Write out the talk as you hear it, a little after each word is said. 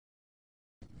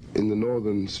in the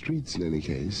northern streets, in any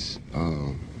case,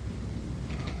 of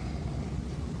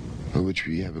which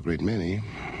we have a great many,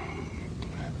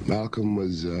 Malcolm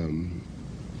was a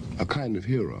kind of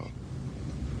hero.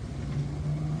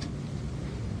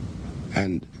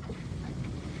 And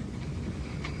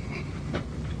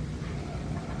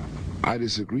I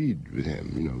disagreed with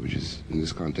him, you know, which is in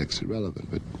this context irrelevant,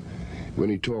 but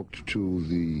when he talked to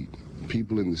the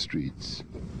people in the streets,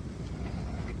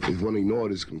 if one ignored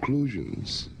his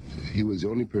conclusions, he was the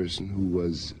only person who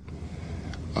was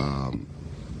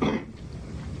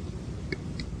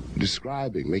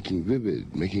describing, making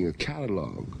vivid, making a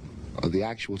catalog of the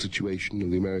actual situation of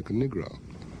the American Negro.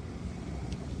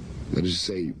 That is to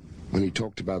say, when he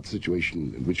talked about the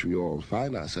situation in which we all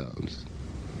find ourselves,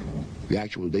 the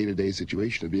actual day-to-day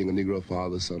situation of being a Negro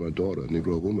father, son, or daughter, a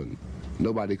Negro woman,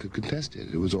 nobody could contest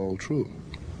it. It was all true.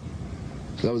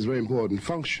 So that was a very important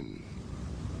function.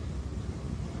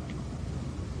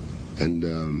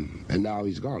 And now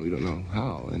he's gone. We don't know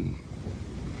how. And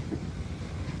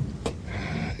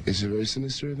it's a very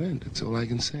sinister event. That's all I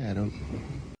can say. I don't...